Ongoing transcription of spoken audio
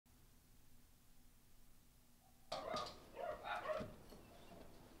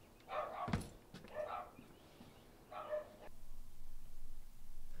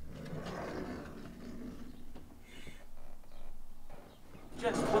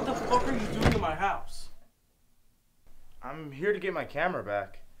my house? I'm here to get my camera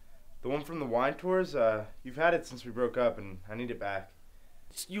back. The one from the wine tours, you've had it since we broke up and I need it back.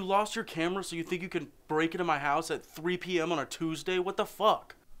 You lost your camera, so you think you can break into my house at 3 p.m. on a Tuesday? What the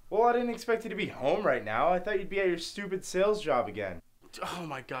fuck? Well, I didn't expect you to be home right now. I thought you'd be at your stupid sales job again. Oh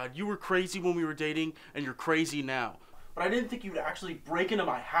my god, you were crazy when we were dating, and you're crazy now. But I didn't think you'd actually break into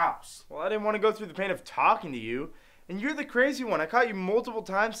my house. Well, I didn't want to go through the pain of talking to you. And you're the crazy one. I caught you multiple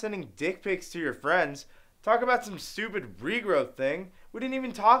times sending dick pics to your friends. Talk about some stupid regrowth thing. We didn't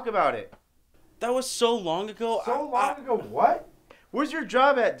even talk about it. That was so long ago. So long ago what? Where's your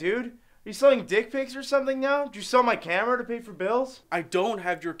job at, dude? Are you selling dick pics or something now? Did you sell my camera to pay for bills? I don't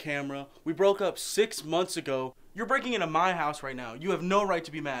have your camera. We broke up 6 months ago. You're breaking into my house right now. You have no right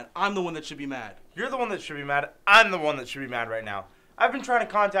to be mad. I'm the one that should be mad. You're the one that should be mad. I'm the one that should be mad right now. I've been trying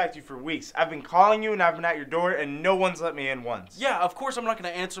to contact you for weeks. I've been calling you and I've been at your door and no one's let me in once. Yeah, of course I'm not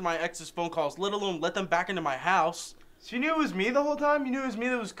going to answer my ex's phone calls, let alone let them back into my house. So you knew it was me the whole time? You knew it was me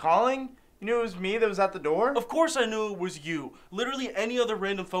that was calling? You knew it was me that was at the door? Of course I knew it was you. Literally any other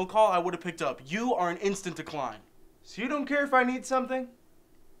random phone call I would have picked up. You are an instant decline. So you don't care if I need something?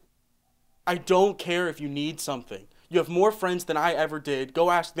 I don't care if you need something. You have more friends than I ever did.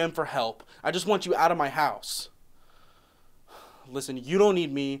 Go ask them for help. I just want you out of my house. Listen, you don't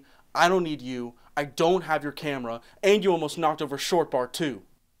need me. I don't need you. I don't have your camera. And you almost knocked over Short Bar too.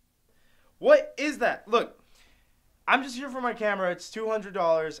 What is that? Look, I'm just here for my camera. It's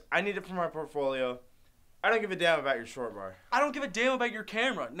 $200. I need it for my portfolio. I don't give a damn about your Short Bar. I don't give a damn about your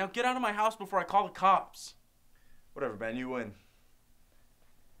camera. Now get out of my house before I call the cops. Whatever, man. You win.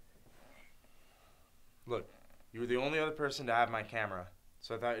 Look, you were the only other person to have my camera,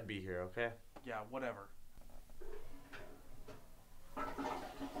 so I thought you'd be here, okay? Yeah, whatever.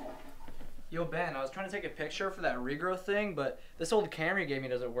 Yo, Ben, I was trying to take a picture for that regrowth thing, but this old camera you gave me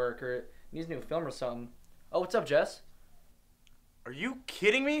doesn't work, or it needs new film or something. Oh, what's up, Jess? Are you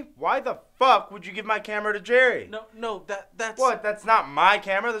kidding me? Why the fuck would you give my camera to Jerry? No, that's... What, that's not my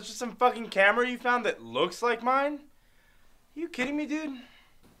camera? That's just some fucking camera you found that looks like mine? Are you kidding me, dude?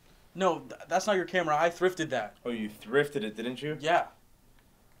 No, that's not your camera. I thrifted that. Oh, you thrifted it, didn't you? Yeah.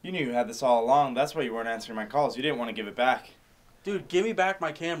 You knew you had this all along. That's why you weren't answering my calls. You didn't want to give it back. Dude, give me back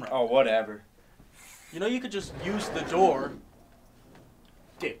my camera. Oh, whatever. You know you could just use the door.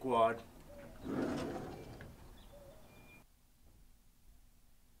 Dickwad.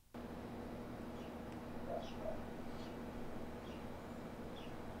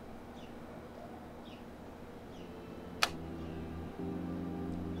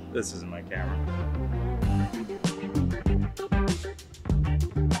 This isn't my camera.